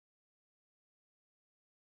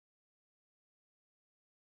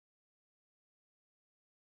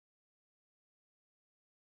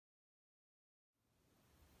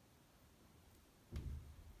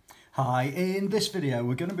Hi, in this video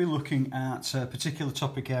we're going to be looking at a particular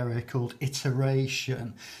topic area called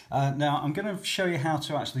iteration. Now I'm going to show you how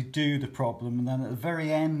to actually do the problem, and then at the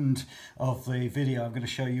very end of the video I'm going to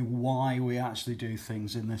show you why we actually do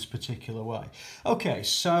things in this particular way. Okay,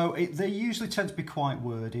 so they usually tend to be quite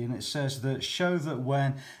wordy, and it says that show that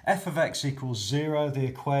when f of x equals 0 the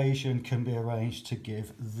equation can be arranged to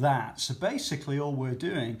give that. So basically all we're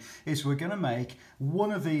doing is we're going to make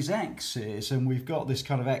one of these x's, and we've got this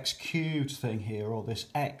kind of x cubed thing here, or this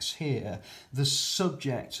x here, the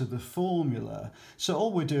subject of the formula. So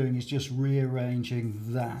all we're doing is just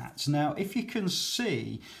rearranging that. Now if you can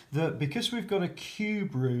see that because we've got a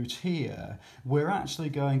cube root here, we're actually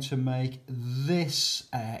going to make this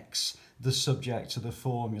x the subject of the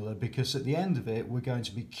formula, because at the end of it we're going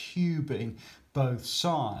to be cubing both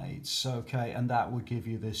sides, okay, and that would give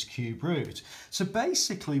you this cube root. So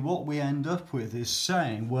basically what we end up with is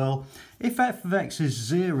saying, well, if f of x is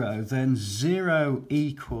 0, then 0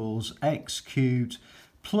 equals x cubed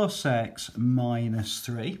plus x minus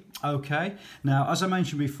 3. Okay, now as I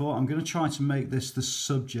mentioned before, I'm going to try to make this the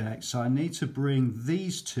subject, so I need to bring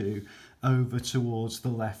these two over towards the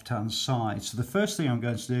left hand side. So the first thing I'm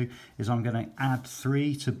going to do is I'm going to add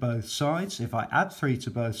 3 to both sides. If I add 3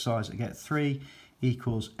 to both sides, I get 3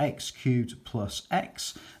 equals x cubed plus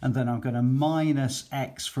x, and then I'm going to minus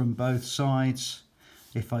x from both sides.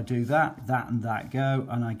 If I do that, that and that go,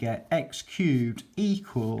 and I get x cubed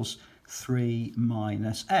equals 3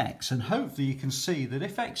 minus x. And hopefully you can see that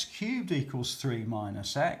if x cubed equals 3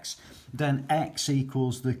 minus x, then x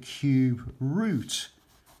equals the cube root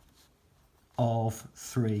of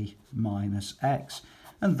 3 minus x,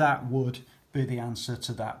 and that would be the answer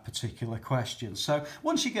to that particular question. So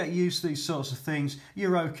once you get used to these sorts of things,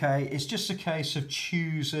 you're okay. It's just a case of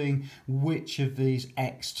choosing which of these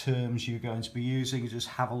x terms you're going to be using. You just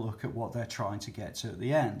have a look at what they're trying to get to at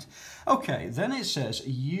the end. Okay, then it says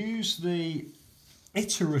use the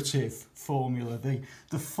iterative formula,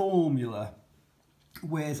 the formula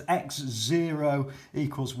with x0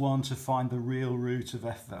 equals 1 to find the real root of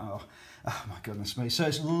f. Oh my goodness me. So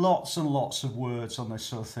it's lots and lots of words on this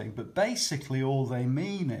sort of thing, but basically all they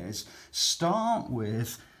mean is start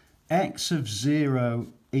with x of 0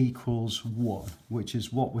 equals 1, which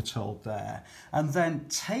is what we're told there, and then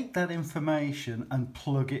take that information and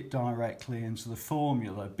plug it directly into the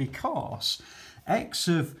formula, because x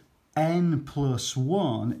of n plus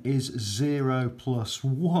 1 is 0 plus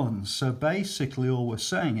 1. So basically all we're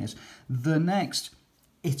saying is the next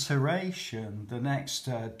iteration, the next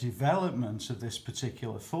development of this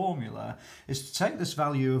particular formula is to take this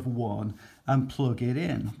value of 1 and plug it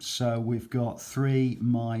in. So we've got 3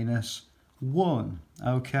 minus 1,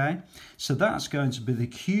 okay? So that's going to be the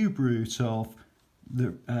cube root of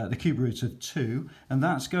the cube root of 2, and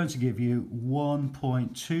that's going to give you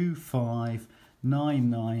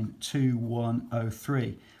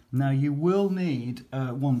 1.25992103. Now you will need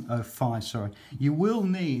 105, sorry. You will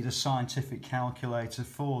need a scientific calculator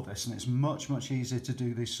for this, and it's much easier to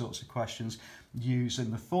do these sorts of questions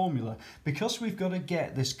using the formula, because we've got to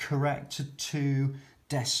get this correct to 2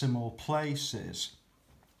 decimal places.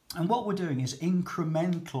 And what we're doing is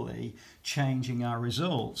incrementally changing our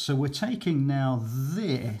results. So we're taking now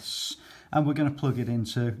this and we're going to plug it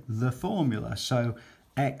into the formula. So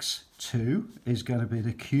x2 is going to be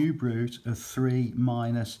the cube root of 3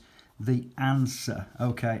 minus the answer,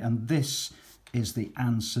 okay, and this is the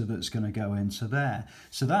answer that's going to go into there.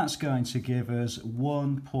 So that's going to give us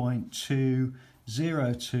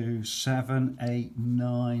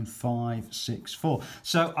 1.202789564.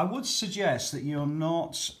 So I would suggest that you're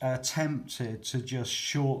not tempted to just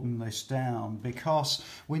shorten this down, because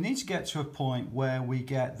we need to get to a point where we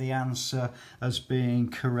get the answer as being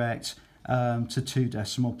correct to 2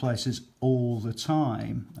 decimal places all the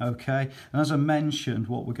time, okay? And as I mentioned,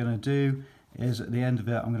 what we're going to do is at the end of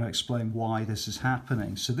it I'm going to explain why this is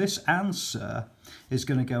happening. So this answer is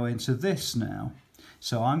going to go into this now.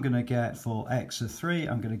 So I'm going to get, for x of 3,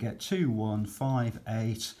 I'm going to get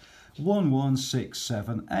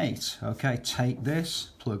 21581167 okay? Take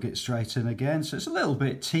this, plug it straight in again. So it's a little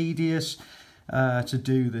bit tedious to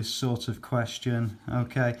do this sort of question,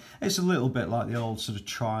 okay? It's a little bit like the old sort of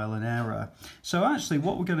trial and error. So actually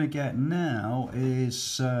what we're going to get now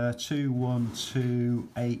is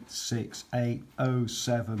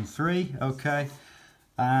 212868073, okay?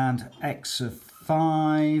 And x of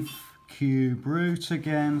 5 cube root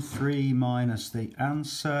again, 3 minus the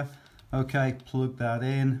answer, okay? Plug that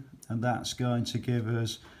in, and that's going to give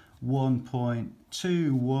us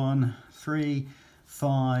 1.213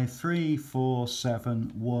 5, 3, 4,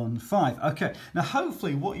 7, 1, 5. Okay, now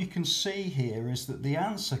hopefully what you can see here is that the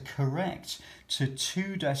answer correct to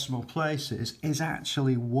 2 decimal places is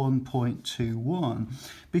actually 1.21,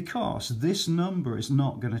 because this number is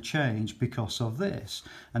not going to change because of this.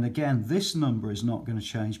 And again, this number is not going to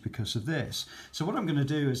change because of this. So what I'm going to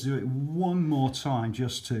do is do it one more time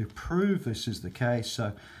just to prove this is the case.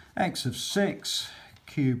 So x of 6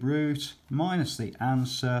 cube root minus the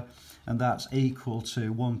answer, and that's equal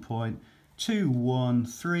to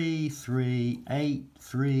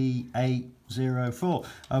 1.213383804.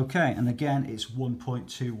 Okay, and again it's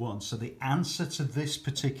 1.21. So the answer to this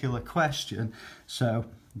particular question, so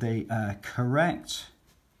the correct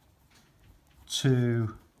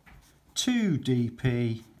to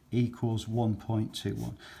 2dp equals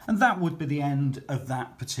 1.21, and that would be the end of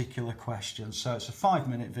that particular question. So it's a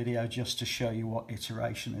 5-minute video just to show you what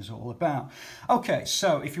iteration is all about. Okay,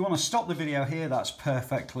 so if you want to stop the video here, that's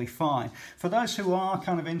perfectly fine. For those who are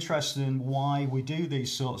kind of interested in why we do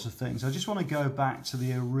these sorts of things, I just want to go back to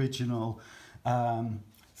the original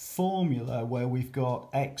formula where we've got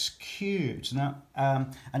x cubed. Now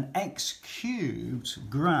an x cubed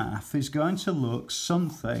graph is going to look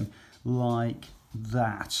something like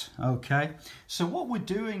that. Okay, so what we're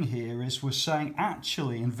doing here is we're saying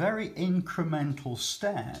actually in very incremental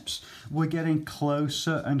steps we're getting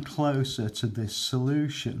closer and closer to this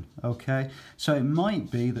solution. Okay, so it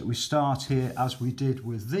might be that we start here as we did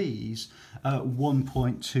with these at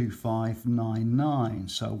 1.2599,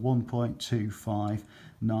 so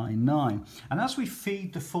 1.2599, and as we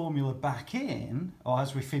feed the formula back in, or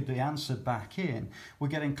as we feed the answer back in, we're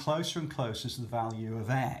getting closer and closer to the value of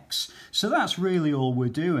x. So that's really all we're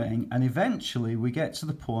doing, and eventually we get to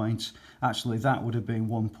the point, actually that would have been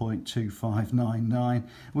 1.2599.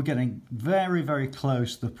 We're getting very, very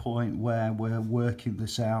close to the point where we're working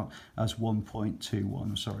this out as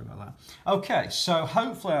 1.21. Sorry about that. Okay, so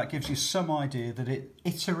hopefully that gives you some idea that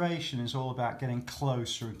iteration is all about getting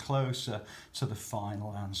closer and closer to the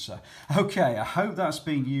final answer. Okay, I hope that's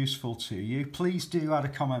been useful to you. Please do add a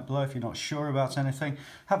comment below if you're not sure about anything.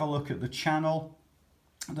 Have a look at the channel.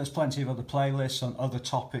 There's plenty of other playlists on other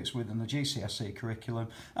topics within the GCSE curriculum.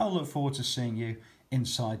 I'll look forward to seeing you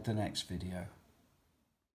inside the next video.